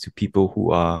interest to people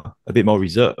who are a bit more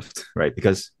reserved, right?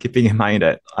 Because keeping in mind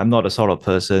that I'm not a sort of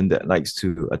person that likes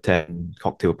to attend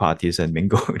cocktail parties and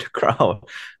mingle with the crowd.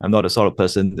 I'm not a sort of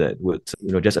person that would,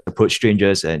 just approach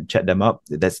strangers and chat them up.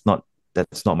 That's not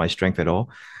my strength at all.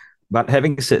 But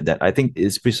having said that, I think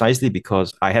it's precisely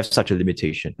because I have such a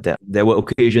limitation that there were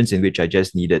occasions in which I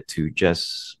just needed to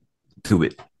just do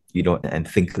it, and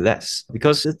think less.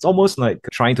 Because it's almost like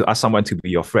trying to ask someone to be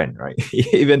your friend, right?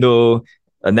 Even though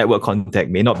a network contact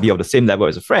may not be of the same level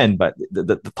as a friend, but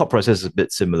the thought process is a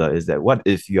bit similar. Is that what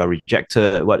if you are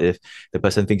rejected? What if the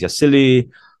person thinks you're silly?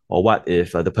 Or what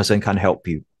if the person can't help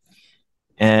you?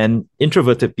 And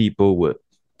introverted people would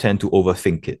tend to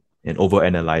overthink it and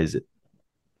overanalyze it.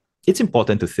 It's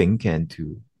important to think and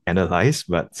to analyze,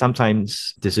 but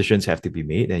sometimes decisions have to be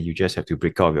made and you just have to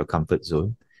break out of your comfort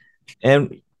zone.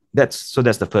 And That's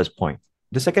the first point.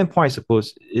 The second point, I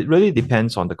suppose, it really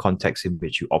depends on the context in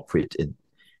which you operate in.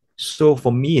 So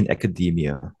for me in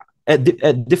academia,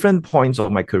 at different points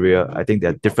of my career, I think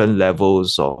there are different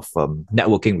levels of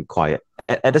networking required.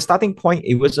 At the starting point,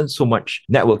 it wasn't so much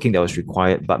networking that was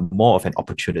required, but more of an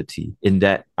opportunity in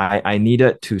that I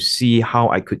needed to see how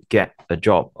I could get a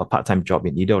job, a part-time job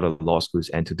in either of the law schools.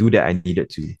 And to do that, I needed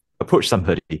to approach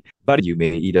somebody, but you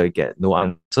may either get no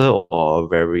answer or a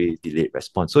very delayed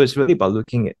response. So it's really about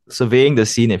looking at surveying the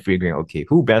scene and figuring, okay,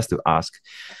 who best to ask?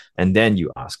 And then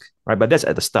you ask, right? But that's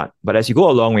at the start. But as you go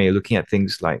along, when you're looking at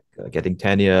things like getting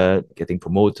tenure, getting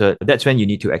promoted, that's when you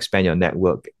need to expand your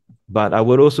network. But I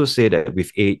would also say that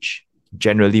with age,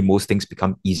 generally most things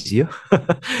become easier.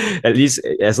 At least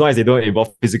as long as they don't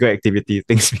involve physical activity,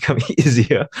 things become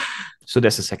easier. So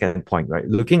that's the second point, right?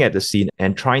 Looking at the scene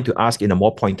and trying to ask in a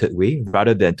more pointed way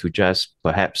rather than to just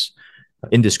perhaps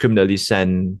indiscriminately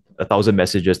send 1,000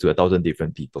 messages to 1,000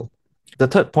 different people. The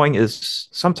third point is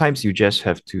sometimes you just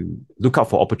have to look out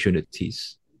for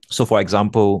opportunities. So, for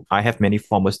example, I have many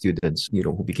former students,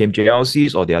 who became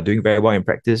JLCs or they are doing very well in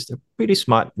practice. They're pretty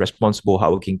smart, responsible,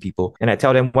 hardworking people. And I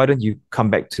tell them, why don't you come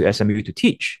back to SMU to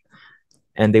teach?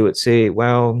 And they would say,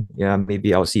 well, yeah,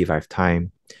 maybe I'll see if I have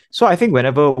time. So I think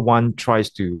whenever one tries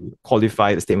to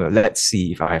qualify the statement, let's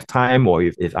see if I have time or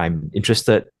if I'm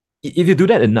interested, if you do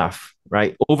that enough,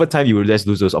 right, over time, you will just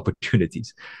lose those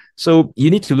opportunities. So you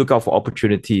need to look out for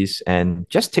opportunities and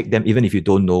just take them, even if you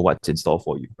don't know what's in store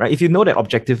for you, right? If you know that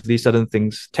objectively certain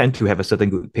things tend to have a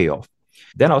certain good payoff,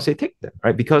 then I'll say take them,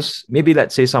 right? Because maybe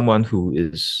let's say someone who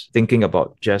is thinking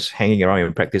about just hanging around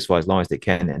in practice for as long as they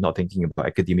can and not thinking about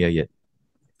academia yet,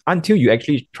 until you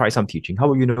actually try some teaching, how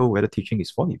will you know whether teaching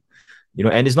is for you?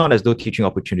 And it's not as though teaching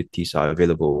opportunities are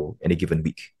available any given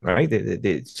week, right?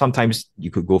 Sometimes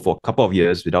you could go for a couple of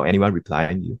years without anyone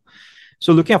replying you.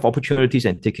 So looking at opportunities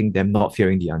and taking them, not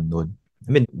fearing the unknown.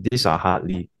 I mean, these are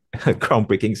hardly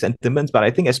groundbreaking sentiments, but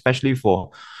I think especially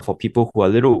for people who are a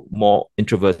little more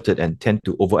introverted and tend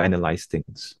to overanalyze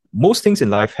things. Most things in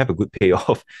life have a good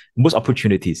payoff. Most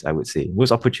opportunities, I would say,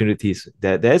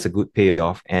 there's a good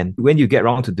payoff. And when you get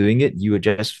around to doing it, you will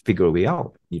just figure a way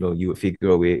out. You will figure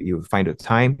a way, you will find the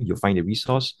time, you'll find the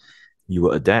resource, you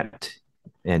will adapt.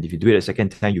 And if you do it a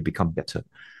second time, you become better.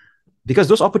 Because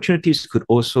those opportunities could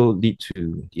also lead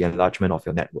to the enlargement of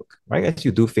your network, right? As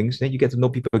you do things, then you get to know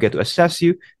people, get to assess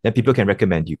you, then people can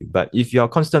recommend you. But if you're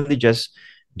constantly just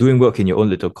doing work in your own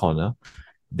little corner,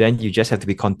 then you just have to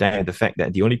be content with the fact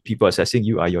that the only people assessing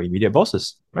you are your immediate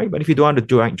bosses, right? But if you don't want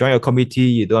to join a committee,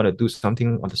 you don't want to do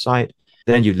something on the side,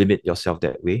 then you limit yourself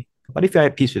that way. But if you're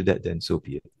at peace with that, then so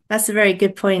be it. That's a very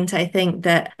good point. I think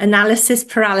that analysis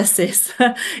paralysis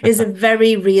is a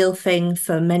very real thing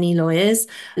for many lawyers.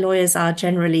 Lawyers are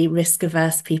generally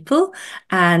risk-averse people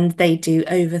and they do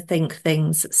overthink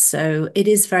things. So it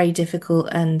is very difficult.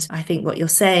 And I think what you're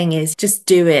saying is just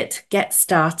do it, get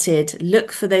started,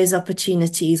 look for those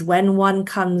opportunities. When one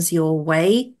comes your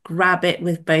way, grab it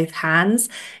with both hands.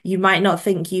 You might not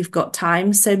think you've got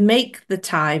time, so make the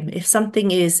time. If something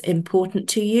is important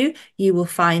to you, you will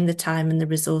find the time and the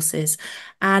resources.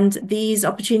 And these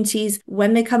opportunities,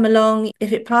 when they come along,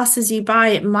 if it passes you by,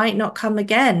 it might not come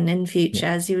again in future,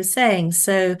 as you were saying.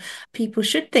 So people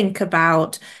should think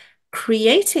about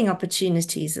creating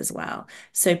opportunities as well.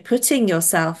 So putting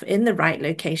yourself in the right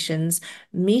locations,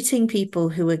 meeting people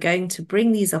who are going to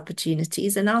bring these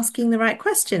opportunities and asking the right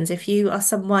questions. If you are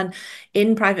someone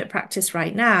in private practice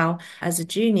right now as a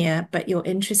junior, but you're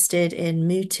interested in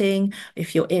mooting,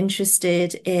 if you're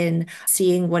interested in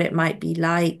seeing what it might be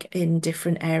like in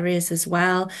different areas as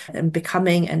well, and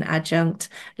becoming an adjunct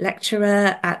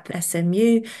lecturer at the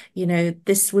SMU,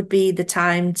 this would be the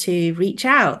time to reach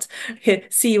out.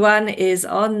 Siyuan is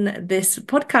on this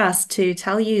podcast to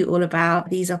tell you all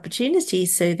about these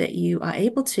opportunities so that you are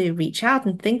able to reach out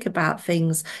and think about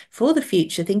things for the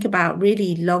future. Think about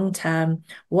really long term.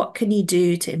 What can you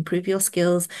do to improve your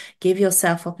skills? Give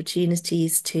yourself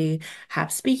opportunities to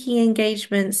have speaking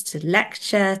engagements, to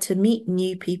lecture, to meet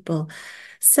new people.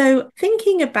 So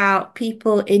thinking about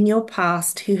people in your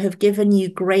past who have given you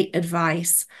great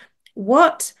advice,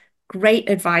 what great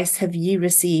advice have you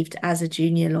received as a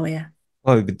junior lawyer?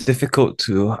 Well, it'd be difficult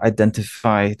to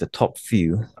identify the top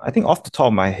few. I think off the top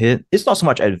of my head, it's not so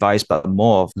much advice, but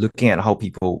more of looking at how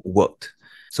people worked.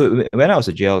 So when I was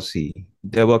a JLC,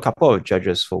 there were a couple of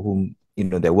judges for whom,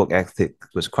 their work ethic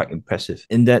was quite impressive.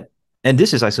 In that, and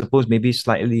this is, I suppose, maybe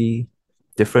slightly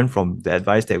different from the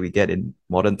advice that we get in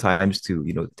modern times to,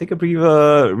 take a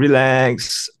breather,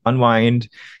 relax, unwind,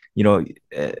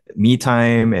 me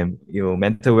time and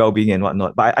mental well-being and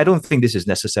whatnot. But I don't think this is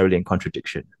necessarily in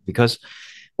contradiction, because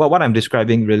what I'm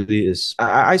describing really is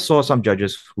I saw some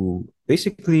judges who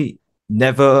basically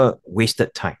never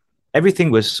wasted time.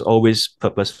 Everything was always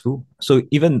purposeful. So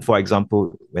even, for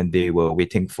example, when they were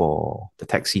waiting for the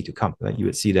taxi to come, you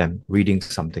would see them reading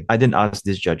something. I didn't ask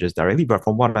these judges directly, but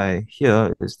from what I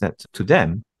hear is that to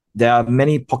them, there are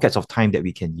many pockets of time that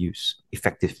we can use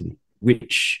effectively,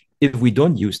 which if we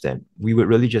don't use them, we would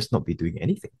really just not be doing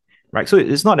anything, right? So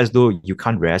it's not as though you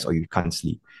can't rest or you can't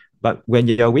sleep. But when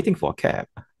you're waiting for a cab,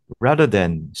 rather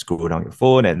than scroll down your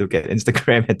phone and look at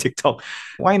Instagram and TikTok,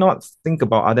 why not think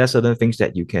about are there certain things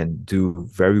that you can do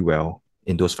very well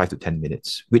in those 5 to 10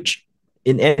 minutes, which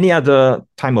in any other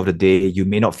time of the day, you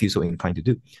may not feel so inclined to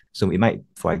do. So it might,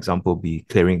 for example, be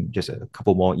clearing just a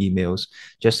couple more emails,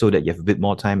 just so that you have a bit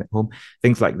more time at home,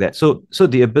 things like that. So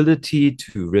the ability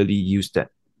to really use that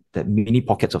mini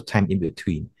pockets of time in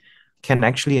between can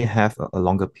actually have a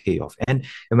longer payoff. And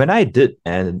when I did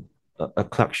a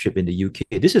clerkship in the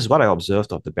UK, this is what I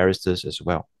observed of the barristers as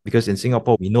well. Because in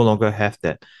Singapore, we no longer have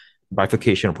that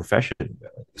bifurcation of profession.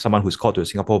 Someone who's called to a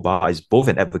Singapore bar is both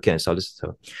an advocate and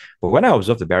solicitor. But when I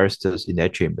observed the barristers in their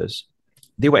chambers,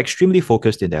 they were extremely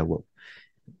focused in their work.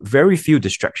 Very few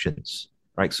distractions,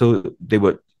 right? So they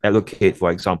would allocate,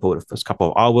 for example, the first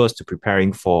couple of hours to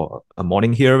preparing for a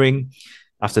morning hearing.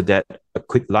 After that, a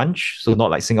quick lunch. So not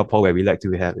like Singapore where we like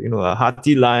to have, a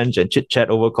hearty lunch and chit chat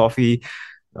over coffee.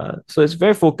 So it's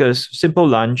very focused, simple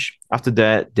lunch. After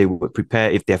that, they would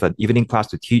prepare, if they have an evening class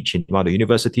to teach in one of the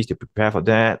universities, to prepare for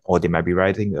that, or they might be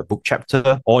writing a book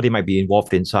chapter, or they might be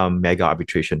involved in some mega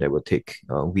arbitration that will take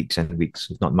weeks and weeks,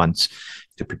 if not months,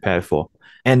 to prepare for.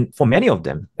 And for many of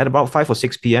them, at about 5 or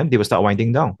 6 p.m., they will start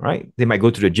winding down, right? They might go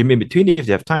to the gym in between if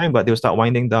they have time, but they will start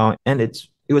winding down. And it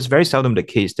was very seldom the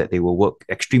case that they will work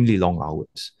extremely long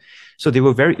hours. So they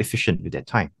were very efficient with their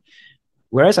time.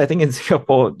 Whereas I think in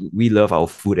Singapore, we love our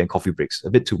food and coffee breaks a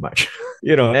bit too much,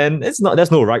 and there's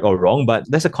no right or wrong, but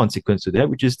there's a consequence to that,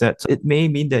 which is that it may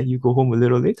mean that you go home a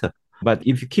little later. But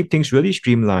if you keep things really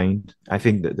streamlined, I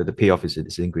think that the payoff is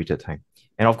in greater time.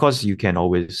 And of course, you can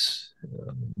always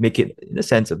make it, in a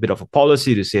sense, a bit of a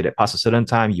policy to say that past a certain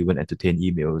time, you won't entertain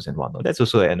emails and whatnot. That's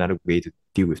also another way to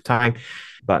deal with time,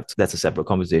 but that's a separate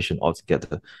conversation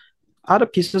altogether. Other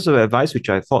pieces of advice which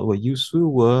I thought were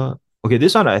useful were, okay,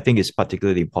 this one I think is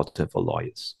particularly important for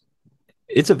lawyers.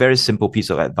 It's a very simple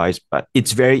piece of advice, but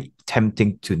it's very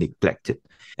tempting to neglect it.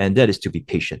 And that is to be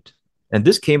patient. And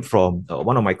this came from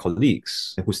one of my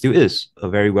colleagues, who still is a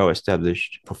very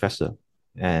well-established professor.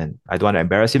 And I don't want to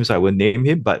embarrass him, so I won't name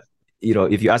him. But,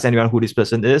 if you ask anyone who this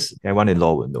person is, everyone in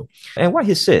law will know. And what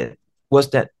he said was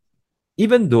that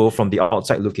even though from the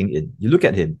outside looking in, you look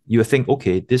at him, you think,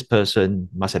 okay, this person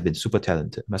must have been super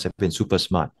talented, must have been super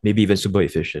smart, maybe even super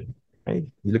efficient, right?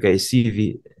 You look at his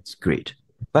CV, it's great.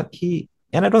 But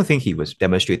and I don't think he was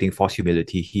demonstrating false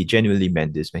humility. He genuinely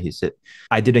meant this when he said,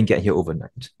 I didn't get here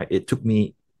overnight. It took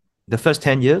me, the first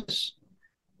 10 years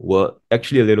were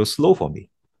actually a little slow for me,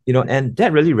 and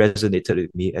that really resonated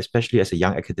with me, especially as a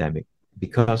young academic,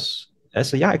 because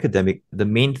as a young academic, the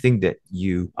main thing that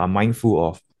you are mindful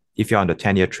of if you're on the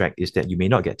tenure track is that you may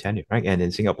not get tenure, right? And in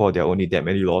Singapore, there are only that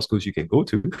many law schools you can go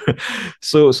to.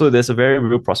 So there's a very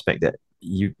real prospect that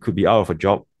you could be out of a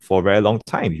job for a very long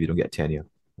time if you don't get tenure.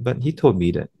 But he told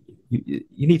me that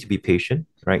you need to be patient,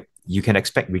 right? You can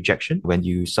expect rejection when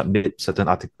you submit certain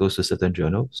articles to certain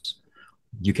journals.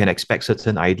 You can expect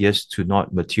certain ideas to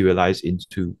not materialize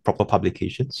into proper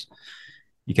publications.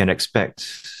 You can expect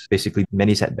basically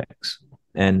many setbacks.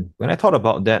 And when I thought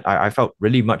about that, I felt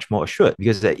really much more assured,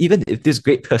 because even if this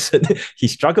great person, he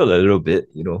struggled a little bit,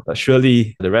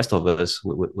 surely the rest of us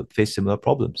would face similar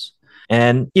problems.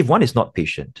 And if one is not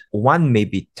patient, one may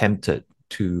be tempted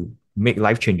to make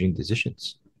life-changing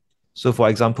decisions. So for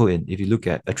example, if you look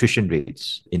at attrition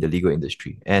rates in the legal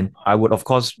industry, and I would of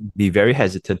course be very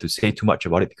hesitant to say too much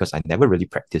about it because I never really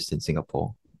practiced in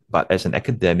Singapore. But as an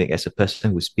academic, as a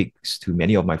person who speaks to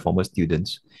many of my former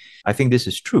students, I think this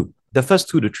is true. The first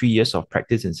 2 to 3 years of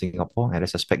practice in Singapore, and I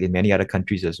suspect in many other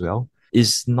countries as well,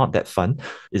 is not that fun,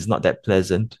 is not that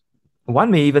pleasant.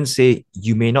 One may even say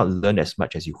you may not learn as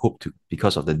much as you hope to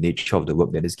because of the nature of the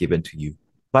work that is given to you.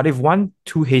 But if one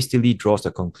too hastily draws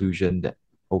the conclusion that,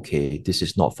 okay, this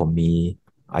is not for me,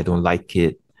 I don't like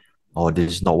it, or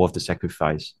this is not worth the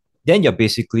sacrifice, then you're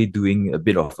basically doing a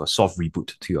bit of a soft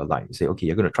reboot to your life. You say, okay,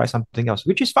 you're going to try something else,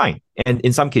 which is fine. And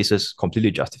in some cases,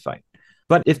 completely justified.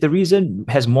 But if the reason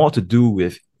has more to do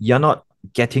with you're not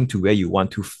getting to where you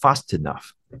want to fast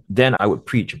enough, then I would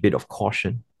preach a bit of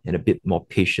caution and a bit more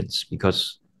patience,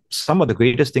 because some of the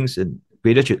greatest things and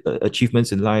greatest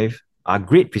achievements in life are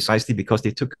great precisely because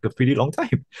they took a pretty long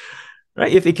time.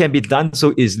 right? If it can be done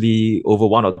so easily over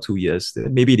 1 or 2 years,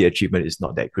 then maybe the achievement is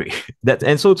not that great.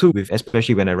 And so too with,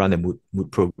 especially when I run a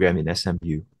Moot program in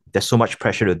SMU, there's so much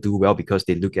pressure to do well because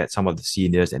they look at some of the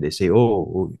seniors and they say,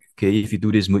 oh, okay, if you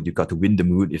do this Moot, you've got to win the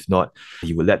Moot. If not,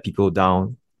 you will let people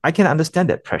down. I can understand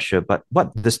that pressure, but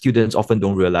what the students often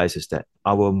don't realize is that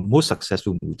our most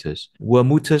successful Mooters were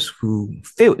Mooters who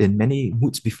failed in many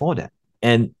Moots before that.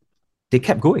 And they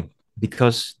kept going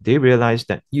because they realized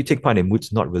that you take part in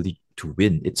Moots not really to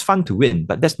win. It's fun to win,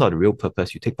 but that's not the real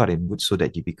purpose. You take part in Moots so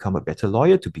that you become a better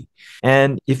lawyer to be.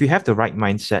 And if you have the right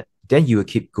mindset, then you will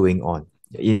keep going on.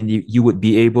 You would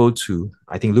be able to,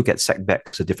 I think, look at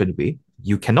setbacks a different way.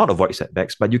 You cannot avoid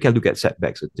setbacks, but you can look at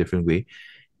setbacks a different way.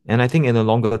 And I think in the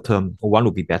longer term, one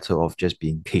would be better off just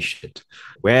being patient.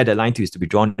 Where the line is to be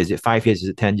drawn, is it 5 years, is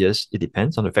it 10 years? It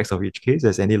depends on the facts of each case,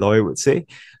 as any lawyer would say.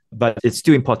 But it's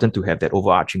still important to have that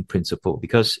overarching principle,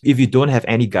 because if you don't have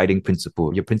any guiding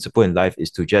principle, your principle in life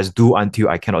is to just do until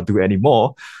I cannot do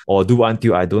anymore, or do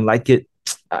until I don't like it.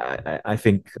 I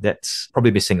think that's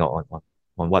probably missing out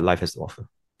on what life has to offer.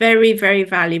 Very, very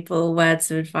valuable words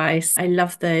of advice. I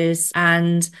love those.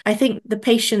 And I think the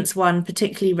patience one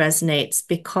particularly resonates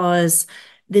because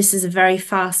this is a very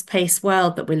fast-paced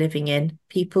world that we're living in.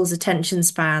 People's attention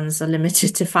spans are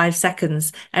limited to 5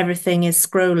 seconds. Everything is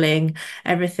scrolling,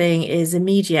 everything is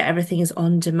immediate, everything is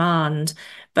on demand.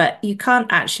 But you can't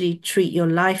actually treat your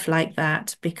life like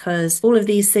that, because all of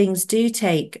these things do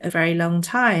take a very long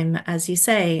time, as you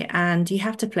say, and you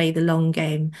have to play the long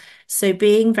game. So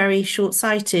being very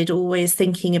short-sighted, always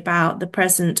thinking about the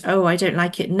present, oh, I don't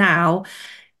like it now.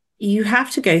 You have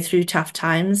to go through tough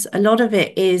times. A lot of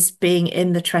it is being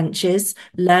in the trenches,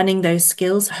 learning those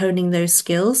skills, honing those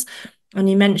skills. And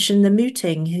you mentioned the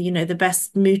mooting. The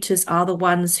best mooters are the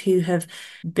ones who have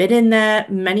been in there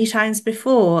many times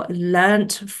before,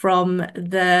 learnt from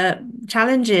the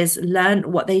challenges, learnt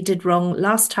what they did wrong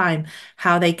last time,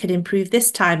 how they could improve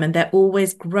this time, and they're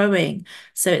always growing.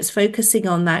 So it's focusing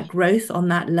on that growth, on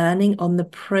that learning, on the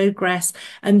progress,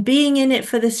 and being in it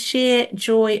for the sheer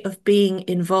joy of being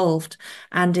involved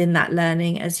and in that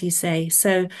learning, as you say.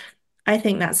 So I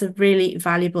think that's a really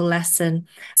valuable lesson.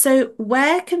 So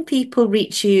where can people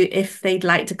reach you if they'd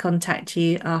like to contact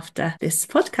you after this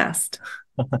podcast?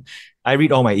 I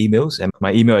read all my emails, and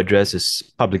my email address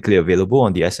is publicly available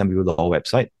on the SMU Law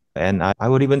website. And I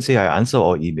would even say I answer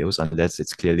all emails unless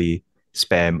it's clearly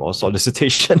spam or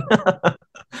solicitation.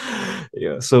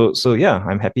 Yeah. So yeah,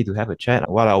 I'm happy to have a chat.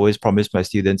 What I always promise my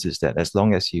students is that as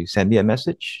long as you send me a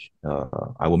message,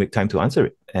 I will make time to answer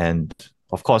it. And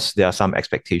of course, there are some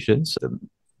expectations.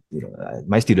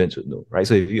 My students would know, right?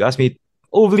 So if you ask me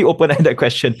overly open-ended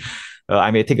question,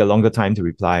 I may take a longer time to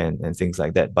reply and things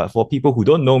like that. But for people who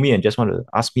don't know me and just want to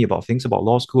ask me about things about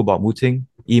law school, about mooting,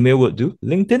 email would do.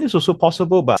 LinkedIn is also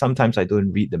possible, but sometimes I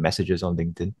don't read the messages on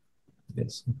LinkedIn.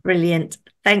 Yes. Brilliant.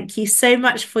 Thank you so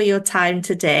much for your time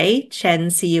today, Chen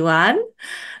Siyuan.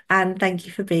 And thank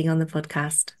you for being on the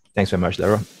podcast. Thanks very much,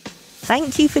 Lara.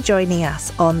 Thank you for joining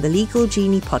us on the Legal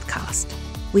Genie podcast.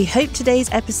 We hope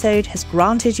today's episode has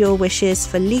granted your wishes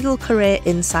for legal career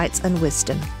insights and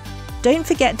wisdom. Don't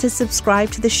forget to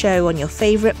subscribe to the show on your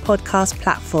favourite podcast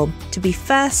platform to be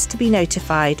first to be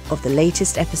notified of the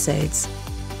latest episodes.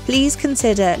 Please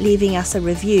consider leaving us a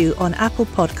review on Apple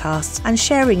Podcasts and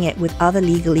sharing it with other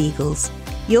legal eagles.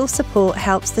 Your support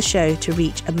helps the show to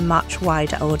reach a much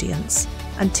wider audience.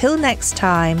 Until next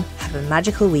time, have a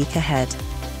magical week ahead.